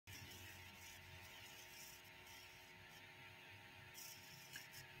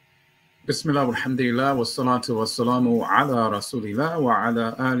Bismillah walhamdulillah wassalatu wassalamu ala rasulillah wa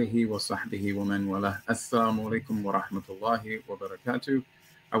ala alihi wa sahbihi wa man wala. Assalamu alaikum wa rahmatullahi wa barakatuh.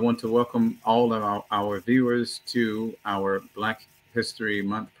 I want to welcome all of our viewers to our Black History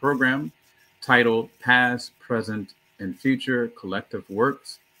Month program titled Past, Present, and Future Collective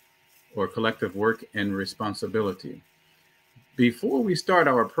Works or Collective Work and Responsibility. Before we start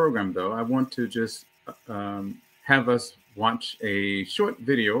our program, though, I want to just have us watch a short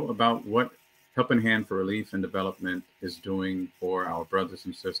video about what Helping Hand for Relief and Development is doing for our brothers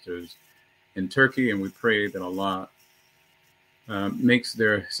and sisters in Turkey. And we pray that Allah makes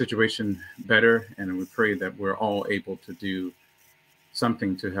their situation better. And we pray that we're all able to do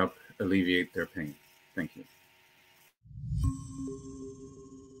something to help alleviate their pain. Thank you.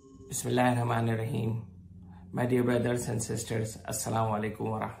 Bismillahirrahmanirrahim. My dear brothers and sisters, Assalamu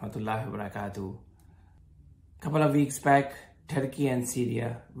alaikum wa rahmatullahi wa barakatuh. A couple of weeks back, Turkey and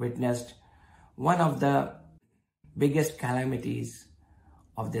Syria witnessed one of the biggest calamities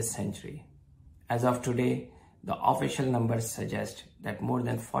of this century. As of today, the official numbers suggest that more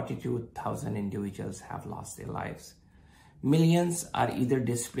than 42,000 individuals have lost their lives. Millions are either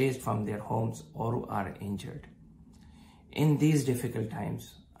displaced from their homes or are injured. In these difficult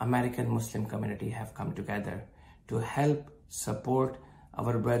times, American Muslim community have come together to help support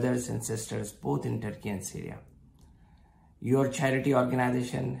our brothers and sisters both in Turkey and Syria. Your charity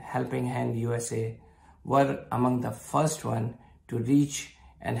organization, Helping Hand USA, were among the first one to reach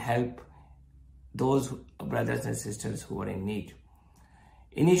and help those brothers and sisters who were in need.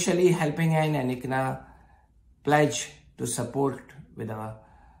 Initially, Helping Hand and ICNA pledged to support with a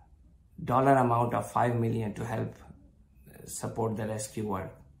dollar amount of $5 million to help support the rescue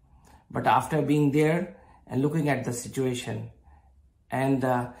work. But after being there and looking at the situation and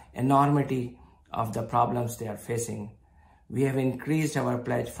the enormity of the problems they are facing, we have increased our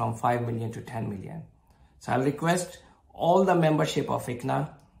pledge from 5 million to 10 million. So I'll request all the membership of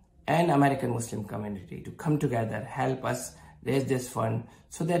ICNA and American Muslim community to come together, help us raise this fund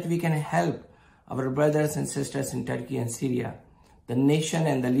so that we can help our brothers and sisters in Turkey and Syria, the nation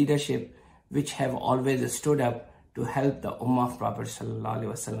and the leadership which have always stood up to help the Ummah of Prophet Sallallahu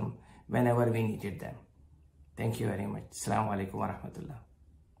Alaihi Wasallam whenever we needed them. Thank you very much. Assalamu alaikum wa rahmatullah.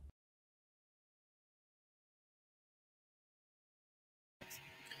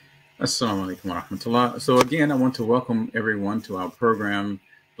 Assalamu alaikum wa rahmatullah. So again, I want to welcome everyone to our program,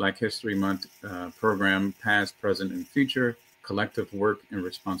 Black History Month program, Past, Present, and Future, Collective Work and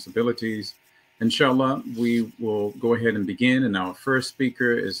Responsibilities. Inshallah, we will go ahead and begin. And our first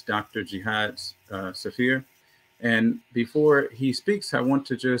speaker is Dr. Jihad Safir. And before he speaks, I want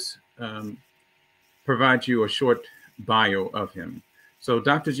to just provide you a short bio of him. So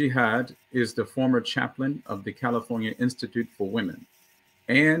Dr. Jihad is the former chaplain of the California Institute for Women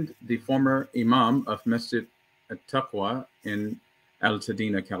and the former imam of Masjid At-Taqwa in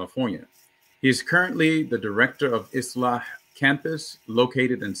Altadena, California. He is currently the director of Islah campus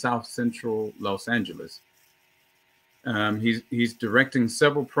located in South Central Los Angeles. He's directing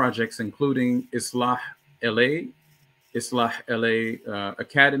several projects, including Islah LA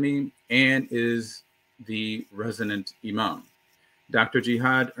Academy, and is the resident imam. Dr.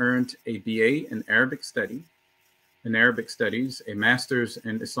 Jihad earned a BA in Arabic Studies, a master's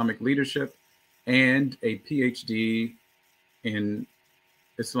in Islamic leadership, and a PhD in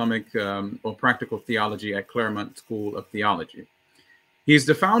Islamic or practical theology at Claremont School of Theology. He's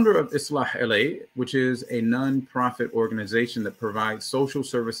the founder of Islah LA, which is a non-profit organization that provides social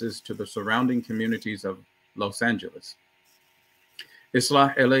services to the surrounding communities of Los Angeles.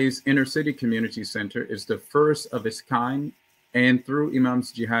 Islah LA's Inner City Community Center is the first of its kind, and through Imam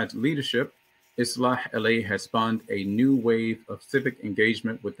Jihad's leadership, Islah LA has spawned a new wave of civic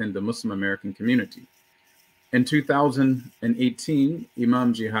engagement within the Muslim American community. In 2018,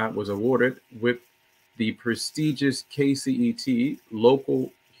 Imam Jihad was awarded with the prestigious KCET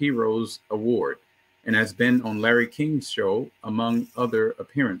Local Heroes Award and has been on Larry King's show, among other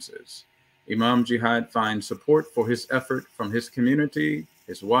appearances. Imam Jihad finds support for his effort from his community,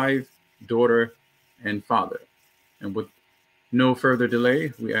 his wife, daughter, and father. And with no further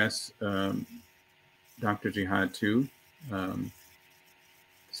delay, we ask Dr. Jihad to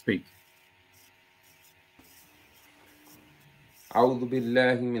speak. أعوذ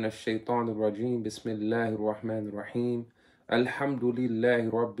بالله من الشيطان الرجيم بسم الله الرحمن الرحيم الحمد لله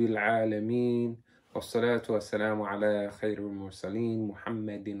رب العالمين والصلاة والسلام على خير المرسلين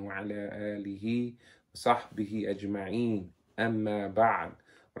محمد وعلى آله وصحبه أجمعين أما بعد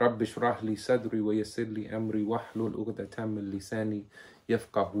رب اشرح لي صدري ويسر لي أمري واحلل عقدة من لساني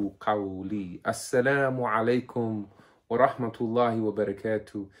يفقه قولي السلام عليكم wa rahmatullahi wa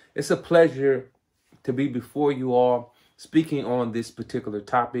barakatuh. It's a pleasure to be before you all speaking on this particular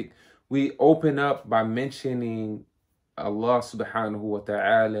topic. We open up by mentioning Allah subhanahu wa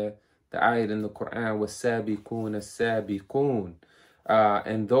ta'ala, the ayat in the Quran, was-sabiqun as-sabiqun.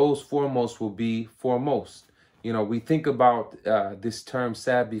 And those foremost will be foremost. You know, we think about this term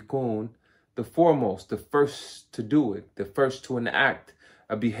sabiqun, the foremost, the first to do it, the first to enact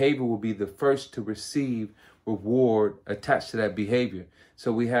a behavior will be the first to receive reward attached to that behavior.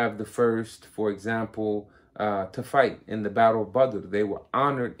 So we have the first, for example, to fight in the Battle of Badr. They were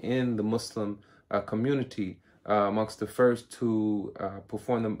honored in the Muslim community amongst the first to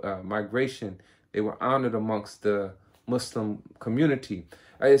perform the migration. They were honored amongst the Muslim community.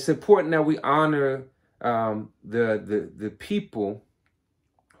 It's important that we honor the people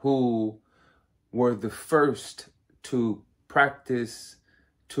who were the first to practice,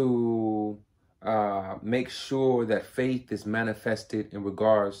 to make sure that faith is manifested in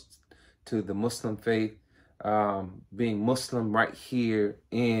regards to the Muslim faith, being Muslim right here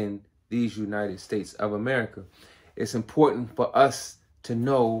in these United States of America. It's important for us to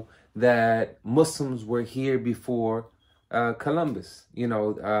know that Muslims were here before Columbus. You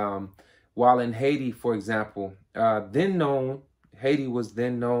know, while in Haiti, for example, Haiti was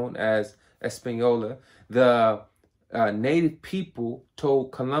then known as Española. The native people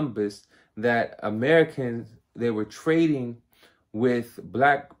told Columbus that Americans, they were trading with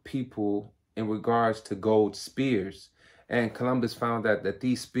black people in regards to gold spears. And Columbus found out that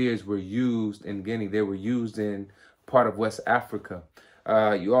these spears were used in Guinea. They were used in part of West Africa.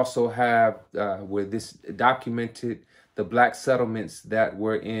 You also have where this documented the black settlements that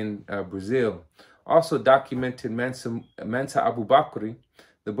were in Brazil. Also documented Mansa Abu Bakr,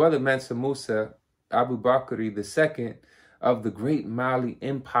 the brother Mansa Musa Abu Bakr II of the great Mali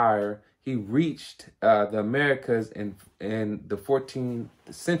Empire. He reached the Americas in the 14th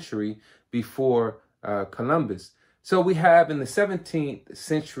century before Columbus. So we have in the 17th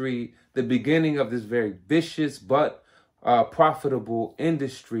century the beginning of this very vicious but profitable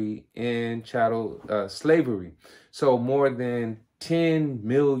industry in chattel slavery. So more than 10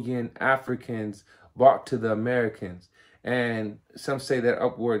 million Africans brought to the Americans, and some say that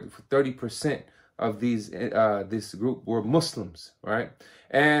upward 30% of this group were Muslims, right?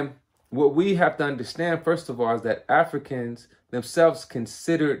 And what we have to understand, first of all, is that Africans themselves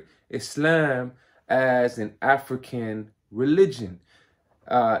considered Islam as an African religion.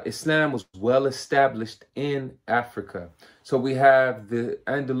 Islam was well established in Africa. So we have the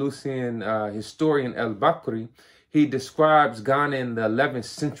Andalusian historian al-Bakri. He describes Ghana in the 11th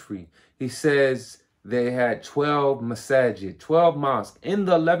century. He says they had 12 masajid, 12 mosques in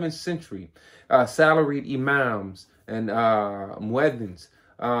the 11th century, salaried imams and mueddins.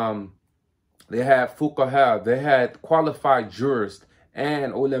 They had fuqaha, they had qualified jurists,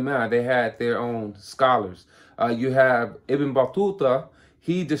 and ulama, they had their own scholars. You have Ibn Battuta.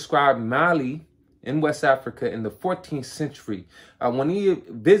 He described Mali in West Africa in the 14th century. When he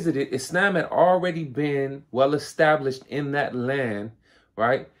visited, Islam had already been well established in that land,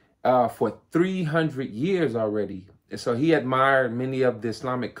 right, for 300 years already. And so he admired many of the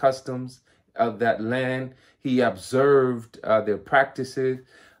Islamic customs of that land. He observed their practices.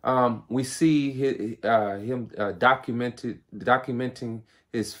 We see him documenting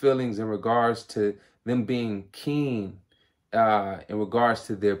his feelings in regards to them being keen in regards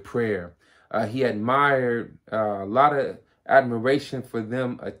to their prayer. He admired a lot of admiration for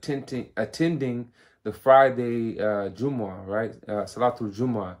them attending the Friday Jumu'ah, right? Salatul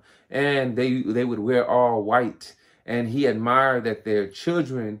Jumu'ah. And they would wear all white. And he admired that their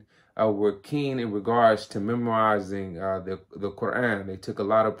children were keen in regards to memorizing the Quran. They took a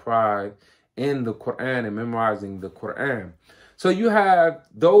lot of pride in the Quran and memorizing the Quran. So you have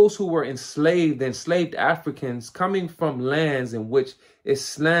those who were enslaved Africans coming from lands in which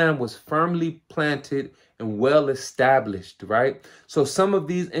Islam was firmly planted and well established, right? So some of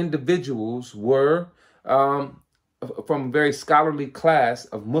these individuals were from a very scholarly class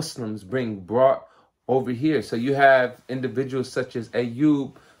of Muslims being brought over here. So you have individuals such as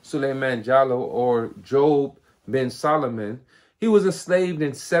Ayub Suleiman Jallo or Job bin Solomon. He was enslaved in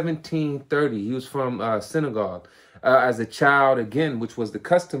 1730. He was from Senegal. As a child, again, which was the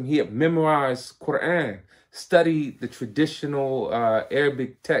custom, he had memorized Quran, studied the traditional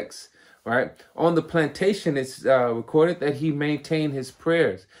Arabic texts, right? On the plantation, it's recorded that he maintained his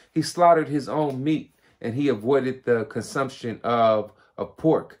prayers. He slaughtered his own meat, and he avoided the consumption of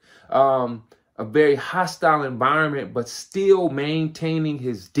pork. A very hostile environment, but still maintaining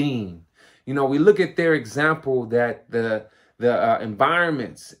his deen. You know, we look at their example that the the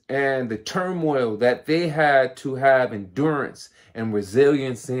environments and the turmoil that they had to have endurance and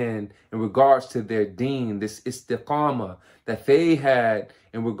resilience in regards to their deen, this istiqamah that they had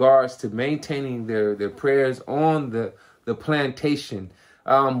in regards to maintaining their prayers on the plantation.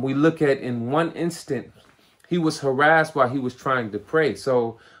 We look at in one instant, he was harassed while he was trying to pray.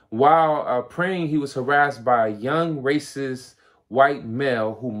 So while praying, he was harassed by a young racist white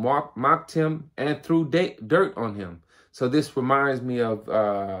male who mocked him and threw dirt on him. So this reminds me of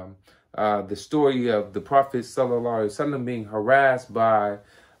the story of the Prophet sallallahu alaihi wasallam being harassed by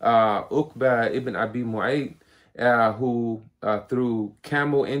Uqba ibn Abi Mu'ayt, who threw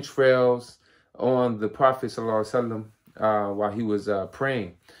camel entrails on the Prophet sallallahu alaihi wasallam while he was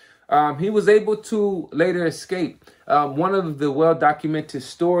praying. He was able to later escape. One of the well-documented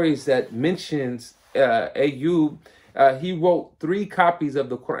stories that mentions Ayub, he wrote 3 copies of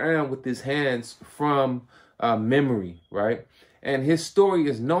the Quran with his hands from memory, right? And his story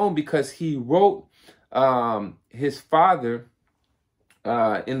is known because he wrote his father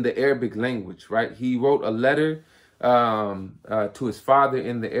in the Arabic language, right? He wrote a letter to his father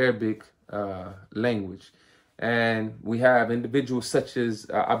in the Arabic language. And we have individuals such as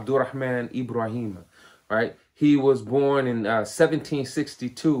Abdurrahman Ibrahim, right? He was born in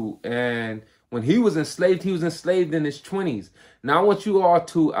 1762, and when he was enslaved in his 20s. Now I want you all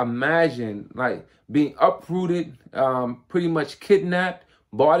to imagine like being uprooted, pretty much kidnapped,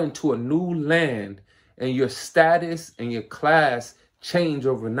 brought into a new land, and your status and your class change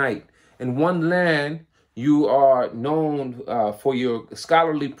overnight. In one land, you are known for your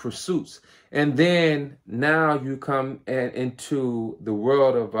scholarly pursuits. And then now you come into the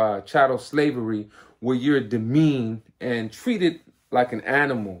world of chattel slavery, where you're demeaned and treated like an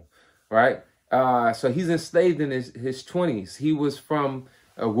animal, right? So he's enslaved in his 20s. He was from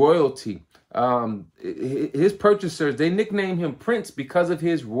royalty. His purchasers, they nicknamed him Prince because of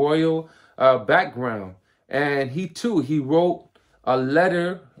his royal background. And he wrote a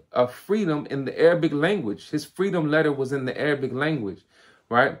letter of freedom in the Arabic language. His freedom letter was in the Arabic language,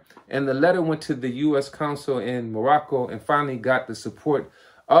 right? And the letter went to the U.S. consul in Morocco and finally got the support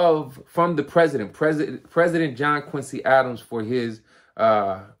from the President John Quincy Adams for his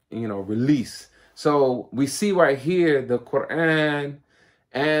release. So we see right here the Quran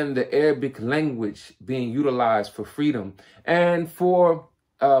and the Arabic language being utilized for freedom. And for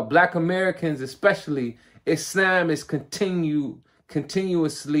Black Americans especially, Islam is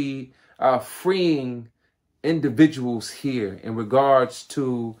continuously freeing individuals here in regards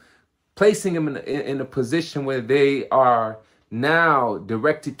to placing them in a position where they are now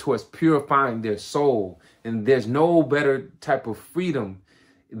directed towards purifying their soul. And there's no better type of freedom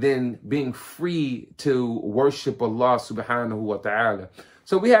than being free to worship Allah subhanahu wa ta'ala.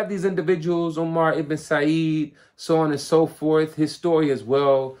 So we have these individuals, Umar ibn Said, so on and so forth. His story is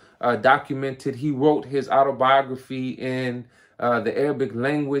well documented. He wrote his autobiography in the Arabic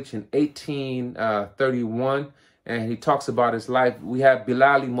language in 1831, and he talks about his life. We have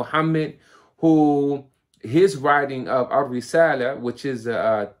Bilal Muhammad, who his writing of Al-Risala, which is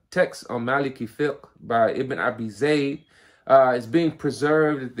a text on Maliki fiqh by Ibn Abi Zayd, is being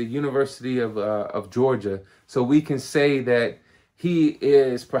preserved at the University of Georgia. So we can say that he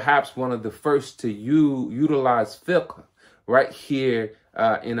is perhaps one of the first to utilize fiqh right here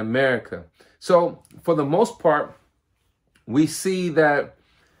in America. So for the most part, we see that,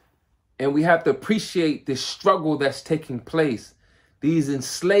 and we have to appreciate the struggle that's taking place. These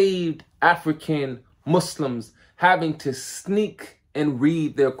enslaved African Muslims having to sneak and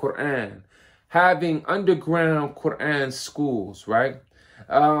read their Quran, having underground Quran schools, right?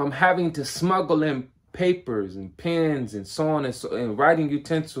 Having to smuggle in papers and pens and so on and writing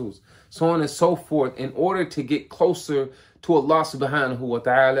utensils, so on and so forth, in order to get closer to Allah subhanahu wa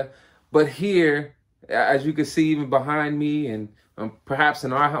ta'ala. But here, as you can see even behind me and perhaps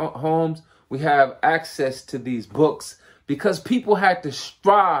in our homes, we have access to these books because people had to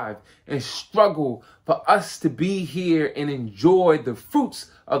strive and struggle for us to be here and enjoy the fruits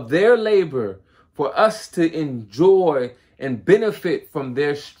of their labor, for us to enjoy and benefit from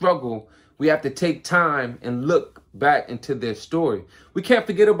their struggle. We have to take time and look back into their story. We can't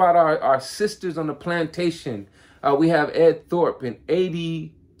forget about our sisters on the plantation. We have Ed Thorpe, an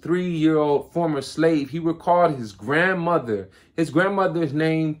 83-year-old former slave. He recalled his grandmother. His grandmother's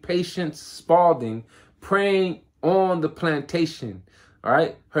name, Patience Spalding, praying on the plantation. All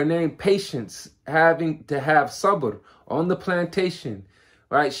right, her name, Patience, having to have sabr on the plantation.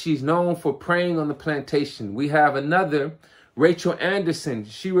 Right, she's known for praying on the plantation. We have another, Rachel Anderson.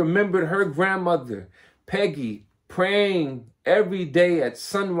 She remembered her grandmother, Peggy, praying every day at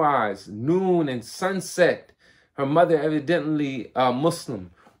sunrise, noon, and sunset. her mother evidently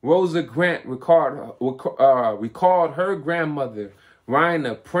Muslim. Rosa Grant recalled her grandmother,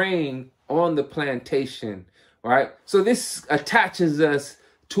 Rhina, praying on the plantation, right? So this attaches us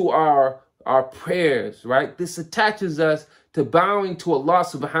to our prayers, right? This attaches us to bowing to Allah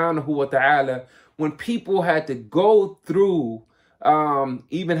subhanahu wa ta'ala when people had to go through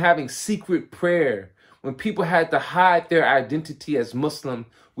even having secret prayer, when people had to hide their identity as Muslim.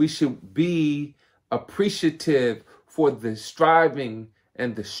 We should be appreciative for the striving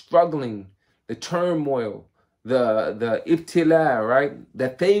and the struggling, the turmoil, the ibtila, right,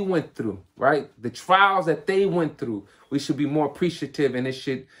 that they went through, right? The trials that they went through. We should be more appreciative, and it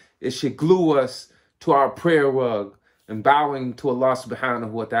should glue us to our prayer rug and bowing to Allah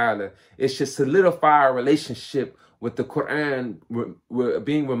subhanahu wa ta'ala. It should solidify our relationship with the Quran. We're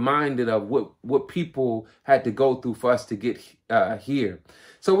being reminded of what people had to go through for us to get here.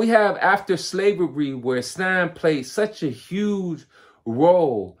 So we have after slavery, where Islam played such a huge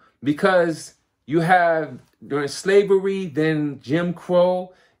role, because you have during slavery, then Jim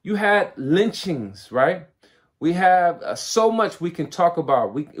Crow, you had lynchings, right? We have so much we can talk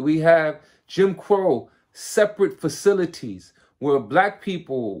about. We have Jim Crow, separate facilities where black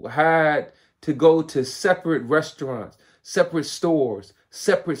people had to go to separate restaurants, separate stores,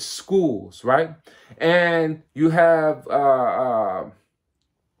 separate schools, right? And you have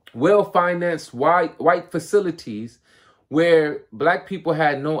well-financed white facilities where black people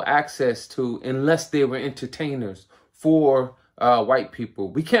had no access to unless they were entertainers for white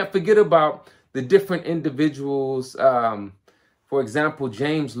people. We can't forget about the different individuals. For example,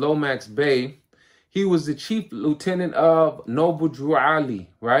 James Lomax Bey, he was the chief lieutenant of Noble Drew Ali,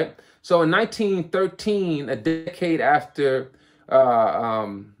 right? So in 1913, a decade after,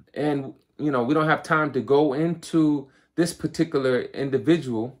 and you know, we don't have time to go into this particular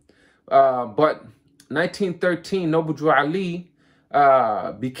individual, but 1913, Noble Drew Ali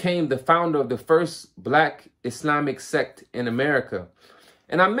became the founder of the first black Islamic sect in America.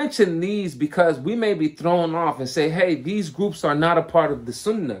 And I mention these because we may be thrown off and say, hey, these groups are not a part of the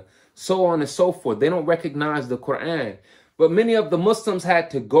Sunnah, so on and so forth. They don't recognize the Quran. But many of the Muslims had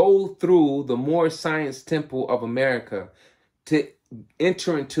to go through the Moorish Science Temple of America to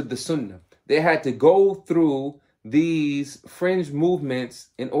enter into the Sunnah. They had to go through these fringe movements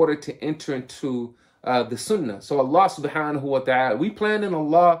in order to enter into the Sunnah. So Allah subhanahu wa ta'ala, we plan in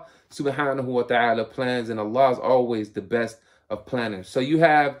Allah subhanahu wa ta'ala plans, and Allah is always the best of planners. So you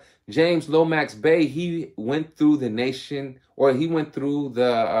have James Lomax Bey, he went through the nation, or he went through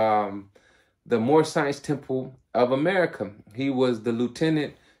the Moorish Science Temple of America. He was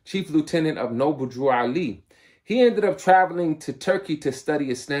the chief lieutenant of Noble Drew Ali. He ended up traveling to Turkey to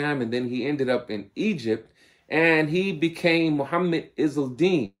study Islam, and then he ended up in Egypt, and he became Muhammad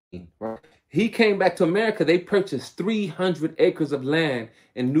Izzeldin, right? He came back to America. They purchased 300 acres of land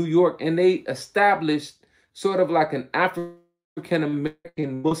in New York, and they established sort of like an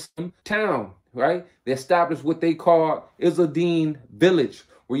African-American Muslim town, right? They established what they call Izzeldin Village,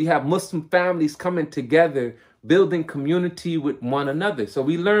 where you have Muslim families coming together, building community with one another. So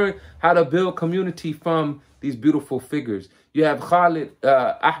we learn how to build community from these beautiful figures. You have Khalid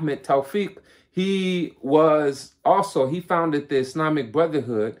Ahmed Tawfiq. He founded the Islamic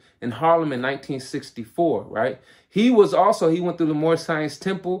Brotherhood in Harlem in 1964, right? He went through the Moorish Science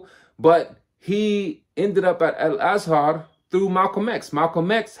Temple, but he ended up at Al-Azhar through Malcolm X.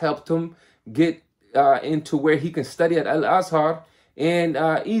 Malcolm X helped him get into where he can study at Al-Azhar in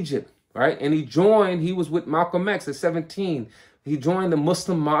Egypt, right? And he was with Malcolm X at 17. He joined the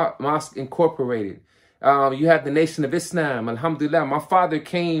Muslim Mosque Incorporated. You have the Nation of Islam, alhamdulillah. My father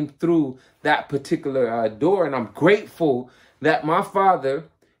came through that particular door, and I'm grateful that my father,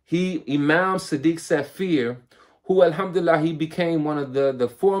 Imam Sadiq Safir, who alhamdulillah, he became one of the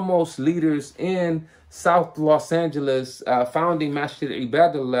foremost leaders in South Los Angeles, founding Masjid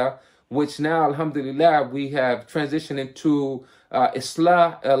Ibadullah, which now alhamdulillah, we have transitioned into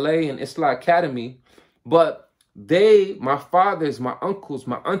Islah LA and Islah Academy. But my fathers, my uncles,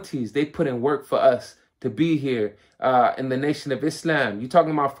 my aunties, they put in work for us to be here in the Nation of Islam. You're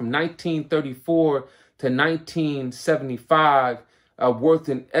talking about from 1934 to 1975, worth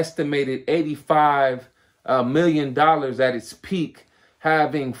an estimated $85 million at its peak,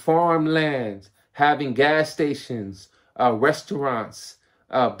 having farmlands, having gas stations, restaurants,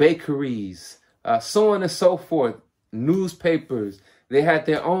 bakeries, so on and so forth, newspapers. They had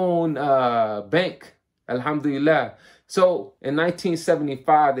their own bank, alhamdulillah. So in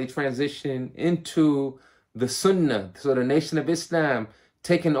 1975, they transitioned into the Sunnah, so the Nation of Islam,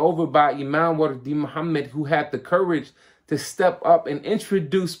 taken over by Imam Wardi Muhammad, who had the courage to step up and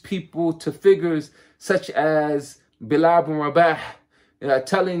introduce people to figures such as Bilal bin Rabah,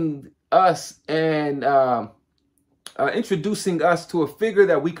 telling us and introducing us to a figure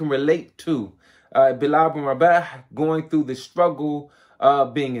that we can relate to. Bilal bin Rabah going through the struggle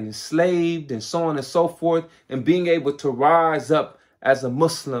of being enslaved and so on and so forth, and being able to rise up as a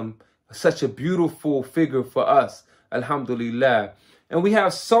Muslim, such a beautiful figure for us, alhamdulillah. And we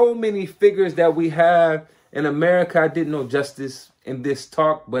have so many figures that we have in America. I did no justice in this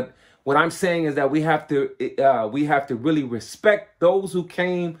talk, but what I'm saying is that we have to really respect those who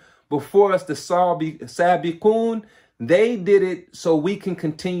came before us, the Sabiqun. They did it so we can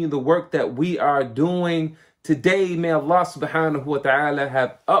continue the work that we are doing today. May Allah subhanahu wa ta'ala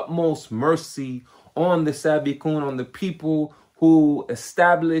have utmost mercy on the Sabiqun, on the people who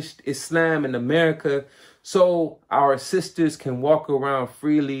established Islam in America, so our sisters can walk around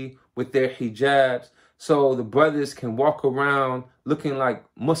freely with their hijabs, so the brothers can walk around looking like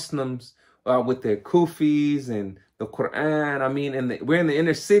Muslims with their kufis and the Quran. I mean, we're in the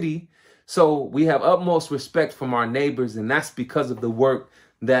inner city, so we have utmost respect from our neighbors, and that's because of the work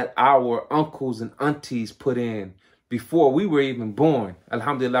that our uncles and aunties put in before we were even born.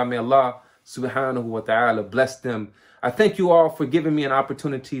 Alhamdulillah, may Allah subhanahu wa ta'ala bless them. I thank you all for giving me an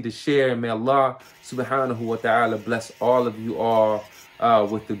opportunity to share, and may Allah subhanahu wa ta'ala bless all of you all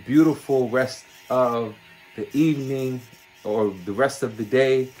with the beautiful rest of the evening or the rest of the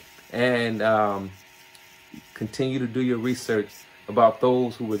day, and continue to do your research about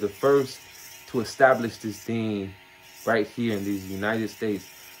those who were the first to establish this deen right here in these United States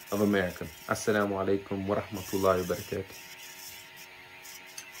of America. Assalamu alaikum wa rahmatullahi wa barakatuh.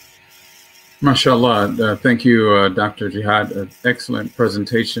 MashaAllah. Thank you, Dr. Jihad. An excellent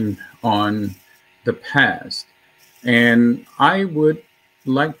presentation on the past. And I would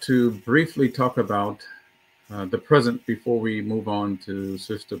like to briefly talk about the present before we move on to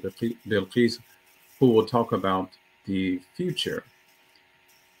Sister Bilquis, who will talk about the future.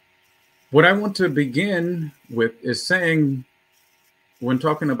 What I want to begin with is saying, when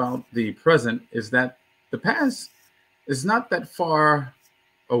talking about the present, is that the past is not that far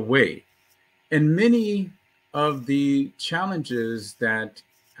away. And many of the challenges that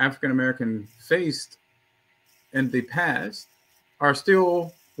African Americans faced in the past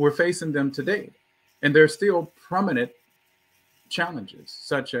we're facing them today. And they're still prominent challenges,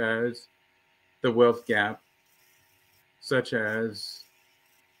 such as the wealth gap, such as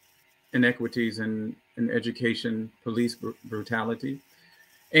inequities in education, police brutality.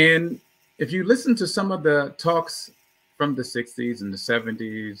 And if you listen to some of the talks from the 60s and the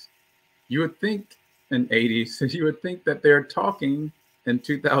 70s, you would think in 80s, you would think that they're talking in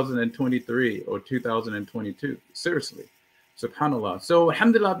 2023 or 2022. Seriously, subhanAllah. So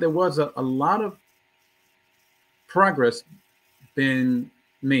alhamdulillah, there was a lot of progress been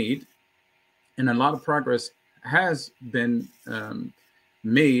made, and a lot of progress has been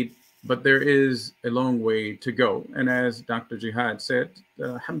made, but there is a long way to go. And as Dr. Jihad said,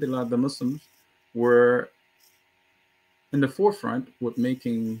 alhamdulillah, the Muslims were in the forefront with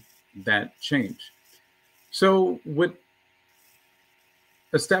making that change. So with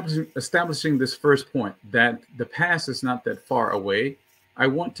establishing this first point, that the past is not that far away, I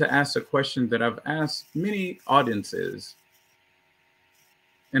want to ask a question that I've asked many audiences,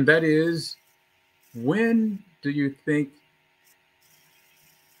 and that is, when do you think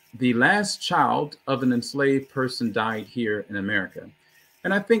the last child of an enslaved person died here in America?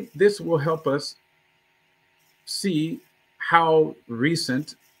 And I think this will help us see how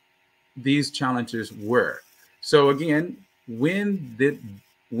recent these challenges were. So again, when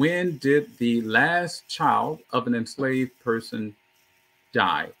did the last child of an enslaved person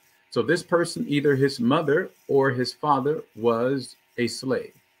die? So this person, either his mother or his father, was a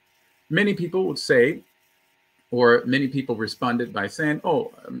slave. Many people would say, or many people responded by saying,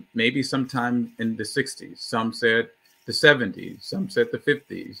 oh, maybe sometime in the 60s. Some said the 70s. Some said the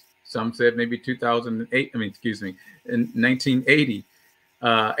 50s. Some said maybe 2008. In 1980.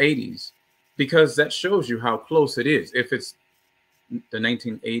 80s, because that shows you how close it is if it's the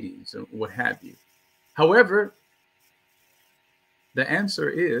 1980s or what have you. However, the answer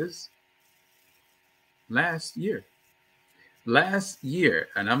is last year. Last year,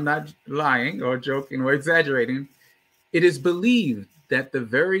 and I'm not lying or joking or exaggerating, it is believed that the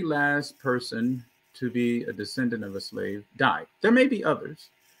very last person to be a descendant of a slave died. There may be others.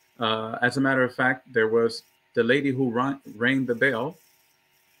 As a matter of fact, there was the lady who rang the bell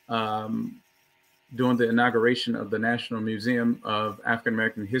during the inauguration of the National Museum of African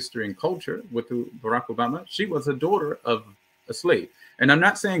American History and Culture with Barack Obama. She was a daughter of a slave. And I'm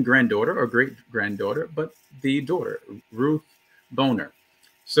not saying granddaughter or great granddaughter, but the daughter, Ruth Boner.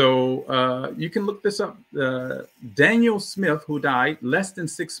 So you can look this up. Daniel Smith, who died less than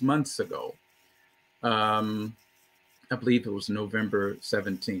 6 months ago, I believe it was November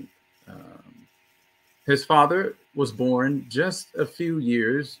 17th. His father was born just a few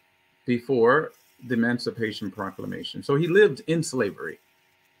years before the Emancipation Proclamation. So he lived in slavery.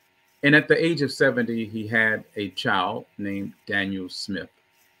 And at the age of 70, he had a child named Daniel Smith,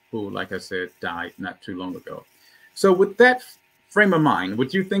 who, like I said, died not too long ago. So with that frame of mind,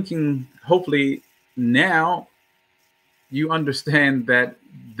 with you thinking, hopefully now you understand that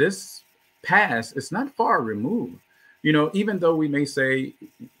this past is not far removed. You know, even though we may say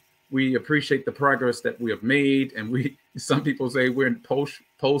we appreciate the progress that we have made, and some people say we're in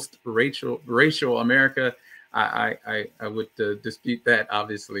post racial America. I would dispute that,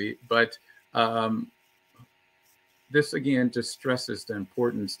 obviously, but this again just stresses the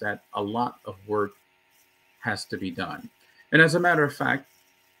importance that a lot of work has to be done. And as a matter of fact,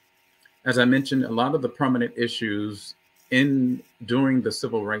 as I mentioned, a lot of the prominent issues during the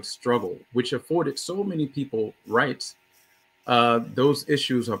civil rights struggle, which afforded so many people rights, those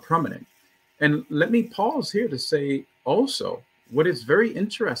issues are prominent. And let me pause here to say also what is very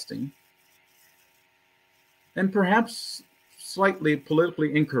interesting and perhaps slightly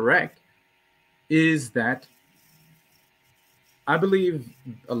politically incorrect is that I believe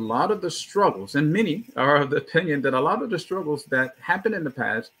a lot of the struggles, and many are of the opinion that a lot of the struggles that happened in the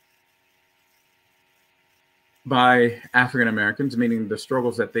past by African Americans, meaning the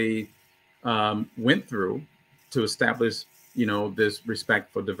struggles that they went through to establish, you know, this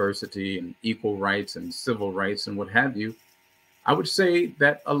respect for diversity and equal rights and civil rights and what have you, I would say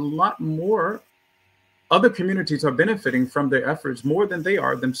that a lot more other communities are benefiting from their efforts more than they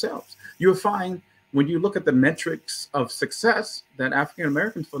are themselves. You'll find when you look at the metrics of success that African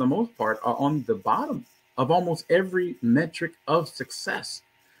Americans, for the most part, are on the bottom of almost every metric of success.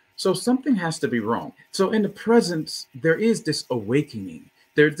 So something has to be wrong. So in the present, there is this awakening.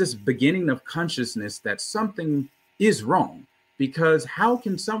 There's this beginning of consciousness that something is wrong, because how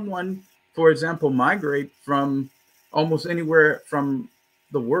can someone, for example, migrate from almost anywhere from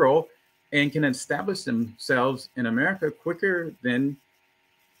the world and can establish themselves in America quicker than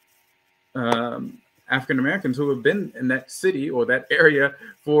African Americans who have been in that city or that area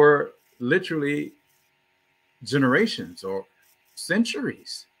for literally generations or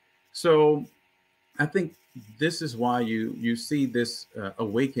centuries? So I think this is why you see this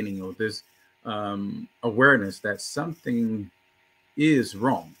awakening or this awareness that something is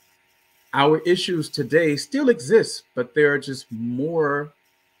wrong. Our issues today still exist, but they're just more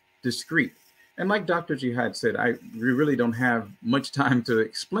discreet. And like Dr. Jihad said, we really don't have much time to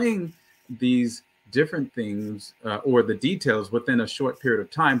explain these different things or the details within a short period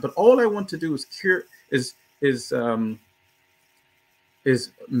of time. But all I want to do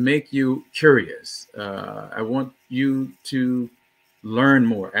is make you curious. I want you to learn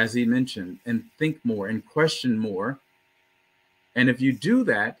more, as he mentioned, and think more and question more. And if you do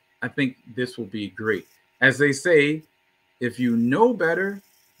that, I think this will be great. As they say, if you know better,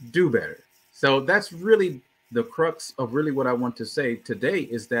 do better. So that's really the crux of really what I want to say today,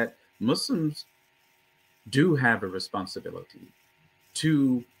 is that Muslims do have a responsibility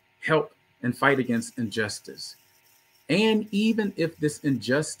to help and fight against injustice. And even if this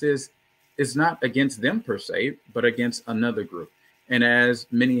injustice is not against them per se, but against another group. And as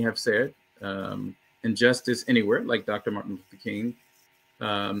many have said, injustice anywhere, like Dr. Martin Luther King,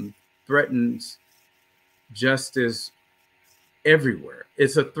 threatens justice everywhere.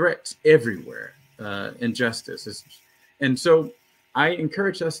 It's a threat everywhere, injustice. And so I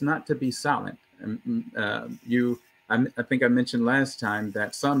encourage us not to be silent. I think I mentioned last time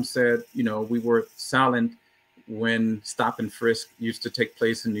that some said, you know, we were silent when stop and frisk used to take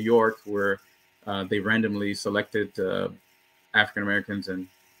place in New York, where they randomly selected African Americans and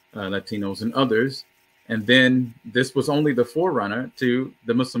Latinos and others. And then this was only the forerunner to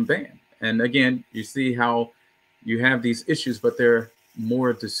the Muslim ban. And again, you see how you have these issues, but they're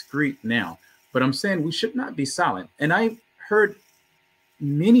more discreet now. But I'm saying we should not be silent. And I heard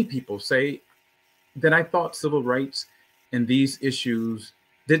many people say that I thought civil rights and these issues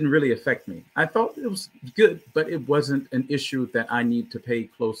didn't really affect me. I thought it was good, but it wasn't an issue that I need to pay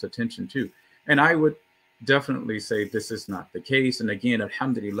close attention to. And I would definitely say this is not the case. And again,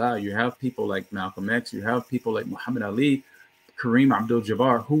 alhamdulillah, you have people like Malcolm X, you have people like Muhammad Ali, Kareem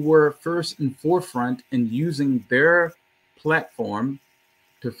Abdul-Jabbar, who were first and forefront in using their platform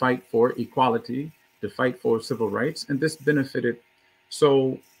to fight for equality, to fight for civil rights. And this benefited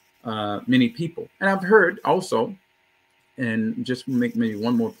so many people. And I've heard also and just make maybe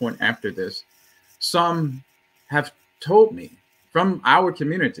one more point after this, some have told me from our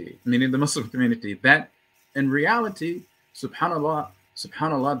community, meaning the Muslim community, that in reality,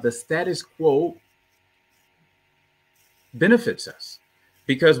 subhanallah, the status quo benefits us,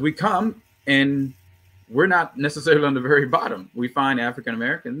 because we come and we're not necessarily on the very bottom. We find African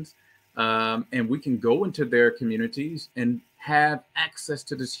Americans, and we can go into their communities and have access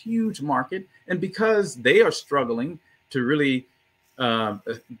to this huge market. And because they are struggling to really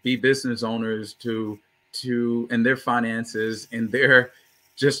be business owners, and their finances, and they're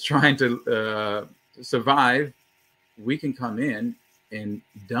just trying to survive, we can come in and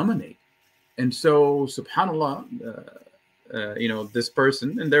dominate. And so, subhanallah, this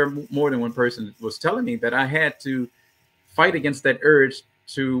person, and there are more than one person, was telling me that I had to fight against that urge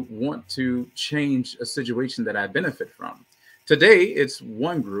to want to change a situation that I benefit from. Today, it's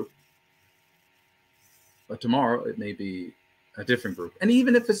one group, but tomorrow it may be a different group. And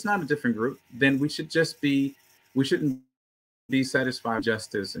even if it's not a different group, then we shouldn't be satisfied with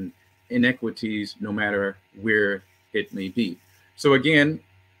justice and inequities, no matter where it may be. So again,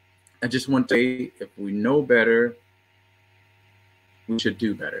 I just want to say, if we know better, we should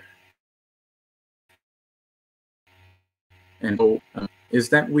do better. And so, is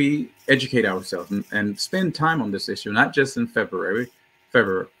that we educate ourselves and spend time on this issue, not just in February,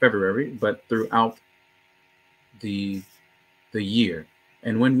 but throughout the year.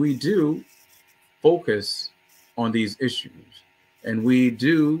 And when we do focus on these issues and we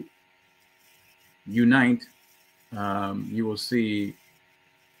do unite, you will see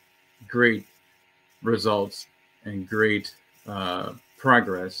great results and great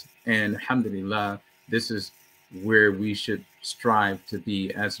progress. And alhamdulillah, this is where we should strive to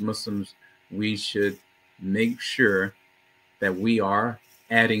be as Muslims. We should make sure that we are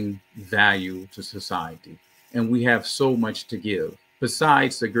adding value to society. And we have so much to give,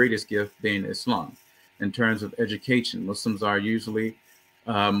 besides the greatest gift being Islam. In terms of education, Muslims are usually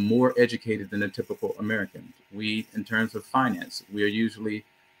more educated than the typical American. In terms of finance, we are usually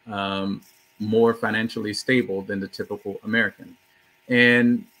more financially stable than the typical American.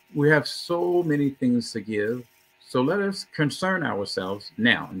 And we have so many things to give. So let us concern ourselves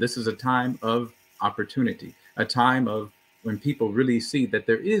now. And this is a time of opportunity, a time of when people really see that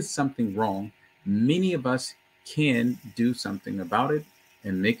there is something wrong. Many of us can do something about it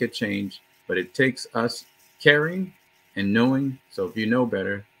and make a change, but it takes us caring and knowing. So if you know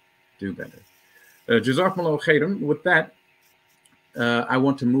better, do better. Jazakumullah khairan. With that, I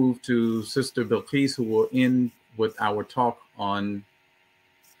want to move to Sister Bilquis, who will end with our talk on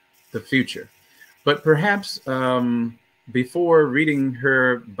the future. But perhaps before reading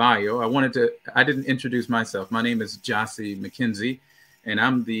her bio, I didn't introduce myself. My name is Gyasi McKinzie, and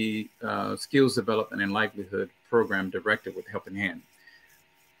I'm the Skills Development and Livelihood Program Director with Helping Hand.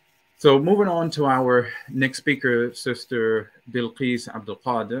 So moving on to our next speaker, Sister Bilquis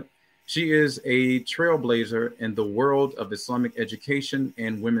Abdul-Qaadir. She is a trailblazer in the world of Islamic education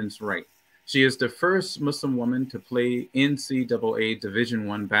and women's rights. She is the first Muslim woman to play NCAA Division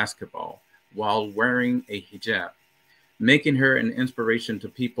I basketball while wearing a hijab, making her an inspiration to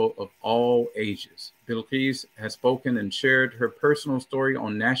people of all ages. Bilquis has spoken and shared her personal story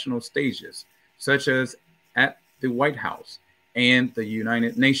on national stages, such as at the White House and the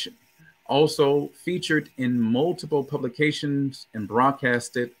United Nations. Also featured in multiple publications and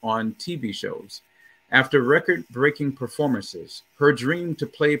broadcasted on TV shows. After record-breaking performances, her dream to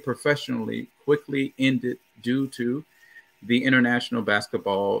play professionally quickly ended due to the International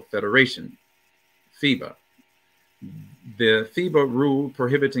Basketball Federation, FIBA. The FIBA rule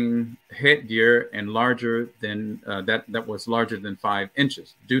prohibiting headgear and larger than that was larger than 5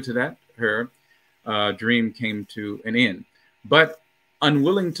 inches. Due to that, her dream came to an end. But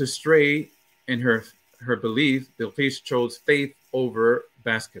unwilling to stray in her belief, Bilquis chose faith over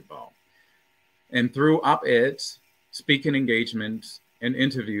basketball. And through op-eds, speaking engagements, and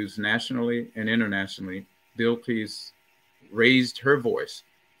interviews nationally and internationally, Bilquis raised her voice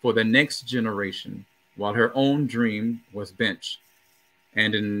for the next generation while her own dream was benched.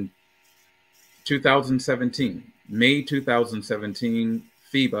 And in 2017, May 2017,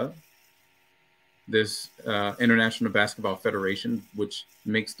 FIBA, this International Basketball Federation, which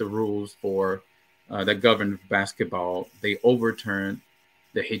makes the rules for that govern basketball, they overturned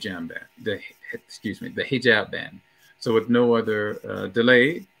the hijab ban. The hijab ban. So with no other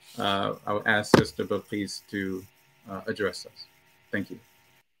delay, I will ask Sister Bilquis to address us. Thank you.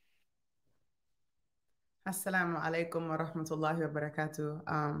 Assalamu alaikum wa rahmatullahi wa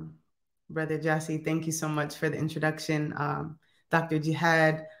barakatuh. Brother Gyasi, thank you so much for the introduction. Dr.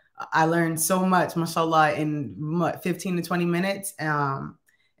 Jihad, I learned so much, mashallah, in 15 to 20 minutes. And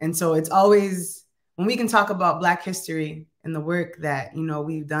so it's always, when we can talk about Black history and the work that, you know,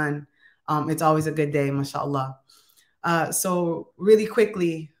 we've done, it's always a good day, mashallah. So really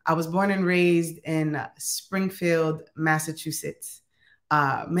quickly, I was born and raised in Springfield, Massachusetts.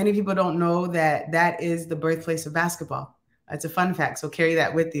 Many people don't know that that is the birthplace of basketball. It's a fun fact, so carry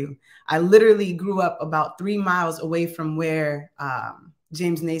that with you. I literally grew up about 3 miles away from where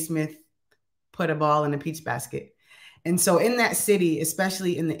James Naismith put a ball in a peach basket. And so in that city,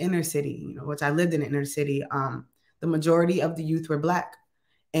 especially in the inner city, you know, which I lived in the inner city, the majority of the youth were Black.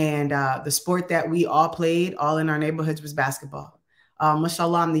 And the sport that we all played, all in our neighborhoods, was basketball.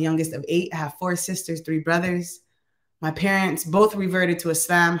 Mashallah, I'm the youngest of 8. I have 4 sisters, 3 brothers. My parents both reverted to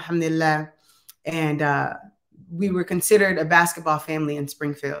Islam, alhamdulillah. And we were considered a basketball family in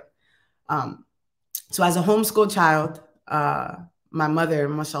Springfield. So as a homeschool child, my mother,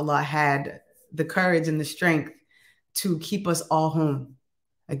 mashallah, had the courage and the strength to keep us all home.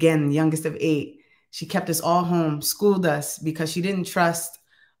 Again, the youngest of 8. She kept us all home, schooled us, because she didn't trust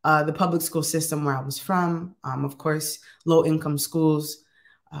the public school system where I was from. Of course, low-income schools.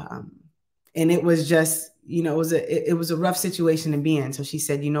 And it was just, you know, it was a rough situation to be in. So she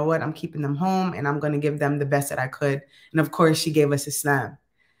said, you know what, I'm keeping them home and I'm going to give them the best that I could. And of course, she gave us Islam.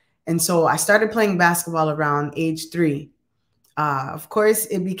 And so I started playing basketball around age 3. Of course,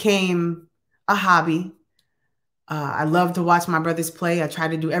 it became a hobby. I love to watch my brothers play. I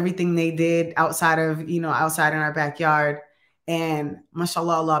tried to do everything they did outside in our backyard. And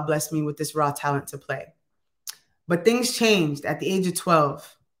mashallah, Allah blessed me with this raw talent to play. But things changed at the age of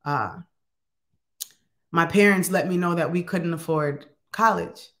 12. My parents let me know that we couldn't afford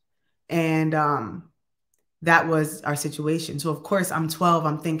college. And that was our situation. So of course, I'm 12.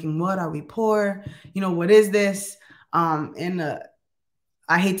 I'm thinking, what, are we poor? You know, what is this?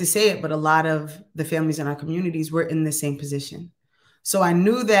 I hate to say it, but a lot of the families in our communities were in the same position. So I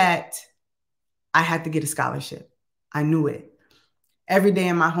knew that I had to get a scholarship. I knew it. Every day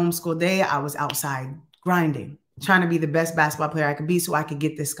in my homeschool day, I was outside grinding, trying to be the best basketball player I could be so I could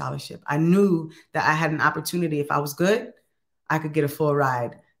get this scholarship. I knew that I had an opportunity. If I was good, I could get a full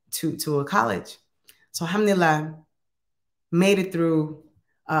ride to a college. So alhamdulillah, made it through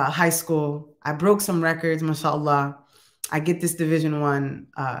high school. I broke some records, mashallah. I get this Division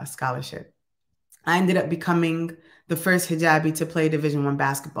I scholarship. I ended up becoming the first hijabi to play Division I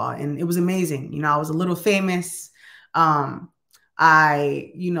basketball. And it was amazing. You know, I was a little famous.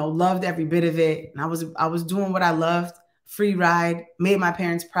 I, you know, loved every bit of it. And I was doing what I loved, free ride, made my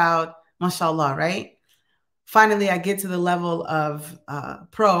parents proud, mashallah, right? Finally, I get to the level of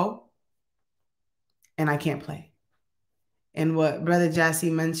pro and I can't play. And what Brother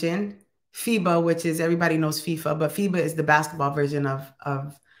Gyasi mentioned, FIBA, which is, everybody knows FIFA, but FIBA is the basketball version of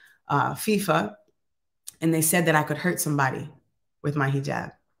FIFA. And they said that I could hurt somebody with my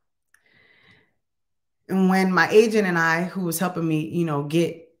hijab. And when my agent and I, who was helping me, you know,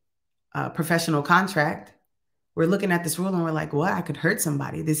 get a professional contract, we're looking at this rule and we're like, what? I could hurt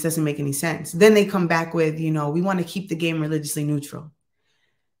somebody. This doesn't make any sense. Then they come back with, you know, we want to keep the game religiously neutral.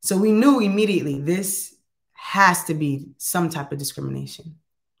 So we knew immediately this has to be some type of discrimination,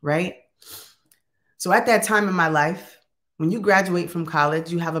 right? So at that time in my life, when you graduate from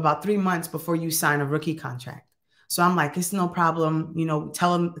college, you have about 3 months before you sign a rookie contract. So I'm like, it's no problem. You know,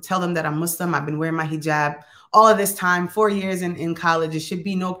 tell them that I'm Muslim. I've been wearing my hijab all of this time, 4 years in college. It should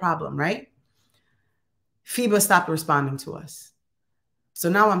be no problem, right? FIBA stopped responding to us. So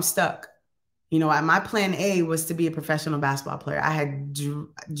now I'm stuck. You know, my plan A was to be a professional basketball player. I had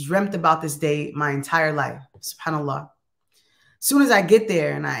dreamt about this day my entire life, subhanAllah. As soon as I get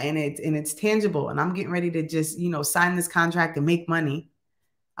there and it's tangible and I'm getting ready to just, you know, sign this contract and make money,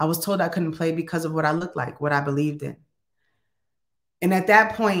 I was told I couldn't play because of what I looked like, what I believed in. And at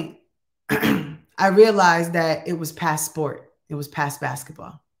that point, I realized that it was past sport. It was past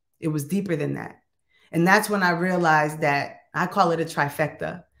basketball. It was deeper than that. And that's when I realized that I call it a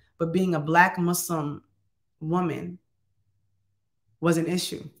trifecta, but being a Black Muslim woman was an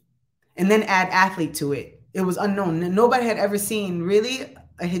issue. And then add athlete to it. It was unknown. Nobody had ever seen really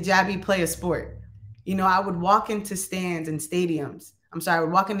a hijabi play a sport. You know, I would walk into stands and stadiums. I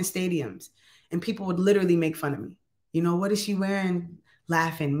would walk into stadiums and people would literally make fun of me. You know, what is she wearing?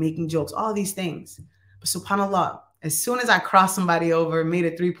 Laughing, making jokes, all these things. But subhanAllah, as soon as I crossed somebody over, made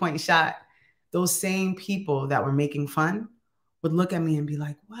a 3-point shot, those same people that were making fun would look at me and be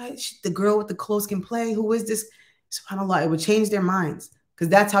like, what? The girl with the clothes can play? Who is this? SubhanAllah, it would change their minds because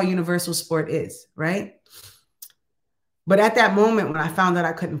that's how universal sport is, right? But at that moment, when I found that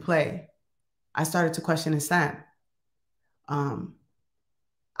I couldn't play, I started to question Islam.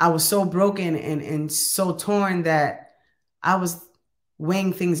 I was so broken and so torn that I was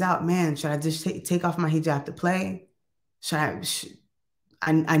weighing things out. Man, should I just take off my hijab to play?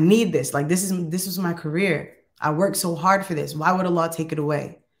 I need this. Like, this is my career. I worked so hard for this. Why would Allah take it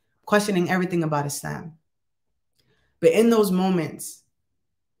away? Questioning everything about Islam. But in those moments,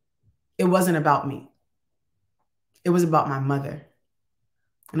 it wasn't about me. It was about my mother.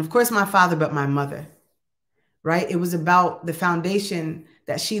 And of course, my father, but my mother, right? It was about the foundation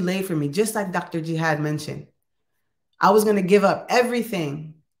that she laid for me, just like Dr. Jihad mentioned. I was going to give up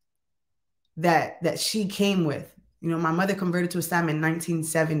everything that she came with. You know, my mother converted to Islam in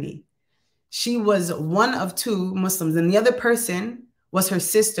 1970. She was one of two Muslims, and the other person was her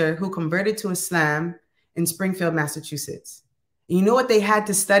sister who converted to Islam in Springfield, Massachusetts. And you know what they had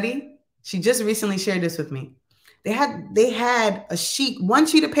to study? She just recently shared this with me. They had one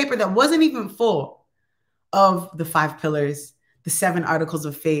sheet of paper that wasn't even full of the 5 pillars, the 7 articles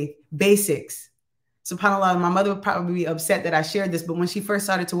of faith, basics. SubhanAllah, my mother would probably be upset that I shared this, but when she first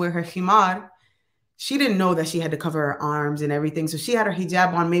started to wear her khimar, she didn't know that she had to cover her arms and everything. So she had her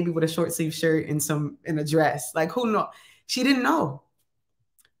hijab on, maybe with a short sleeve shirt and a dress. Like, who knows? She didn't know.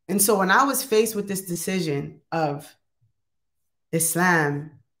 And so when I was faced with this decision of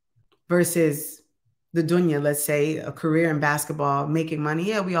Islam versus the dunya, let's say a career in basketball, making money.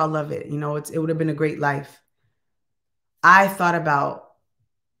 Yeah, we all love it. You know, it would have been a great life. I thought about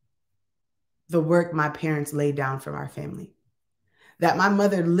the work my parents laid down for our family. That my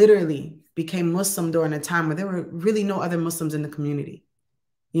mother literally became Muslim during a time where there were really no other Muslims in the community.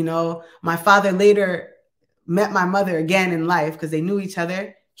 You know, my father later met my mother again in life because they knew each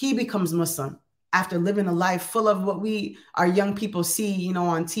other. He becomes Muslim after living a life full of what our young people see, you know,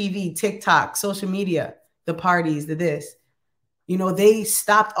 on TV, TikTok, social media, the parties, the this. You know, they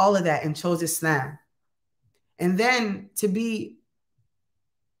stopped all of that and chose Islam. And then to be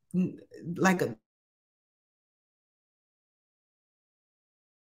like a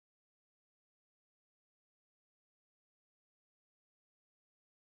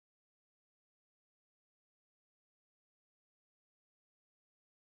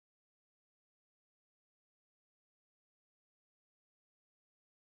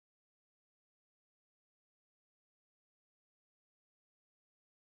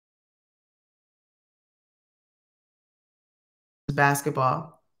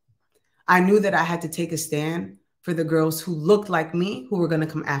basketball, I knew that I had to take a stand for the girls who looked like me, who were going to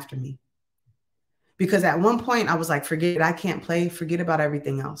come after me. Because at one point I was like, forget it, I can't play, forget about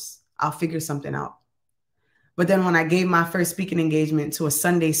everything else. I'll figure something out. But then when I gave my first speaking engagement to a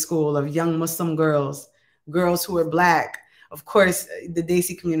Sunday school of young Muslim girls who were Black, of course, the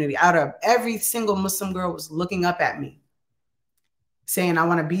Desi community, out of every single Muslim girl was looking up at me, saying, I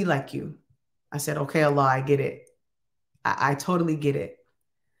want to be like you. I said, okay, Allah, I get it. I totally get it.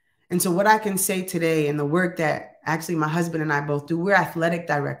 And so what I can say today, and the work that actually my husband and I both do, we're athletic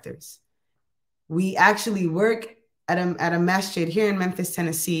directors. We actually work at a masjid here in Memphis,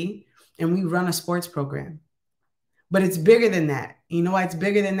 Tennessee, and we run a sports program. But it's bigger than that. You know why it's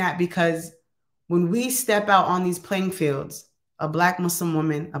bigger than that? Because when we step out on these playing fields, a Black Muslim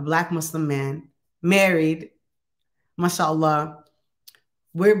woman, a Black Muslim man, married, mashallah,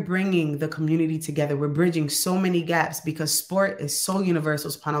 we're bringing the community together. We're bridging so many gaps because sport is so universal,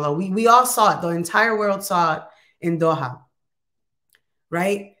 subhanAllah. We all saw it. The entire world saw it in Doha,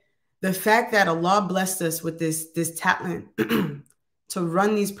 right? The fact that Allah blessed us with this talent to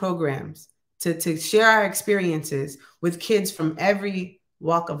run these programs, to share our experiences with kids from every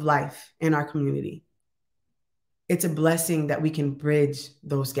walk of life in our community. It's a blessing that we can bridge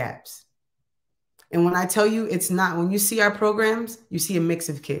those gaps. And when I tell you, it's not, when you see our programs, you see a mix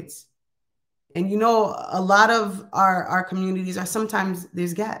of kids. And you know, a lot of our communities are sometimes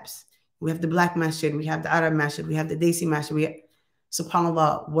there's gaps. We have the Black masjid, we have the Arab masjid, we have the Desi masjid.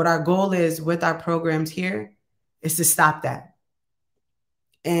 SubhanAllah, what our goal is with our programs here is to stop that.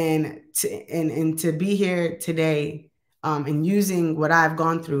 And to be here today and using what I've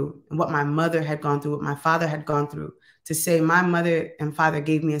gone through and what my mother had gone through, what my father had gone through, to say my mother and father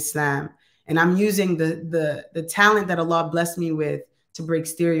gave me Islam. And I'm using the talent that Allah blessed me with to break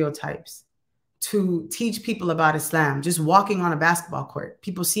stereotypes, to teach people about Islam. Just walking on a basketball court,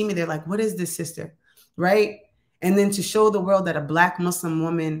 people see me, they're like, what is this, sister? Right? And then to show the world that a Black Muslim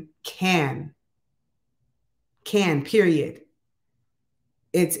woman can, period.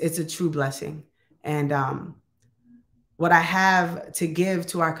 It's a true blessing. And what I have to give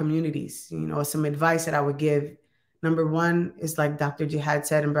to our communities, you know, some advice that I would give. Number one is like Dr. Jihad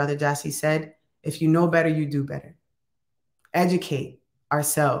said and Brother Gyasi said, if you know better, you do better. Educate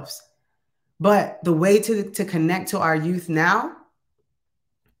ourselves. But the way to connect to our youth now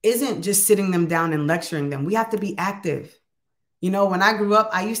isn't just sitting them down and lecturing them. We have to be active. You know, when I grew up,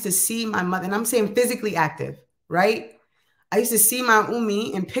 I used to see my mother, and I'm saying physically active, right? I used to see my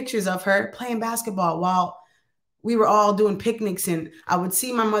Ummi in pictures of her playing basketball while we were all doing picnics, and I would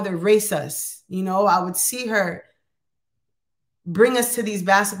see my mother race us. You know, I would see her bring us to these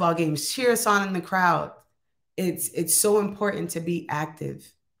basketball games, cheer us on in the crowd. It's so important to be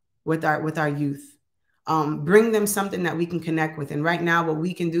active with our youth. Bring them something that we can connect with. And right now, what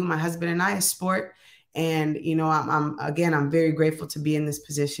we can do, my husband and I, is sport. And, you know, I'm very grateful to be in this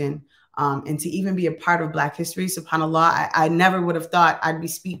position, and to even be a part of Black history. SubhanAllah, I never would have thought I'd be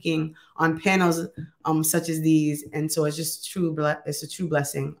speaking on panels such as these. And so it's just it's a true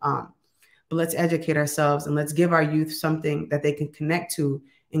blessing. But let's educate ourselves, and let's give our youth something that they can connect to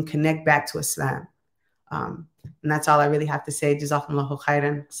and connect back to Islam. And that's all I really have to say. Jazakumullahu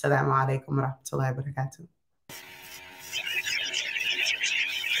khairan. Assalamu alaikum wa rahmatullahi wa barakatuh.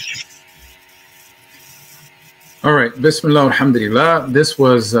 All right. Bismillah, alhamdulillah. This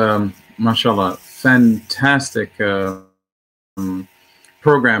was, mashallah, fantastic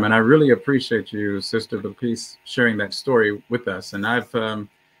program. And I really appreciate you, Sister Bilquis, sharing that story with us. And I've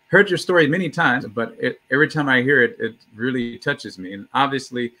heard your story many times, but every time I hear it, it really touches me. And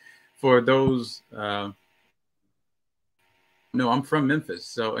obviously, for those, no, I'm from Memphis.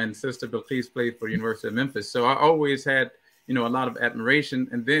 So, and Sister Bilquis played for the University of Memphis. So I always had, you know, a lot of admiration.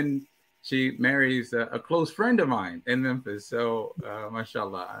 And then she marries a close friend of mine in Memphis. So,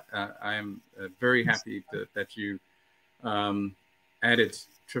 mashallah, I am very happy that you added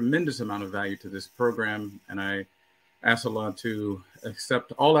tremendous amount of value to this program. And I ask Allah to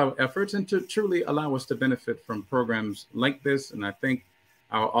accept all our efforts and to truly allow us to benefit from programs like this. And I thank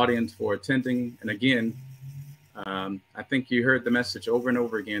our audience for attending. And again, I think you heard the message over and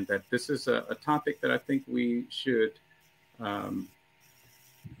over again that this is a topic that I think we should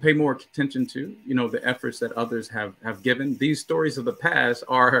pay more attention to. You know, the efforts that others have given. These stories of the past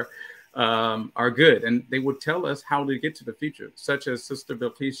are good, and they would tell us how to get to the future. Such as Sister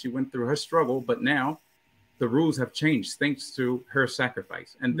Bilquis, she went through her struggle, but now the rules have changed thanks to her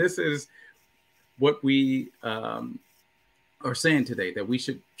sacrifice. And this is what we are saying today, that we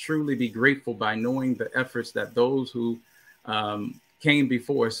should truly be grateful by knowing the efforts that those who came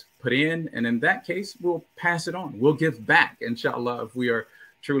before us put in. And in that case, we'll pass it on. We'll give back, inshallah, if we are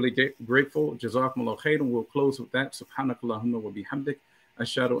truly grateful. Jazakumullah khairan. We'll close with that. Subhanakallahumma wa bihamdik.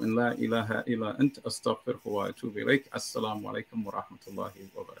 Ashhadu an la ilaha illa ant astaghfiruka wa atubu ilaik. Assalamu alaikum wa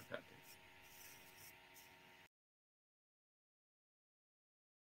rahmatullahi wa barakatuh.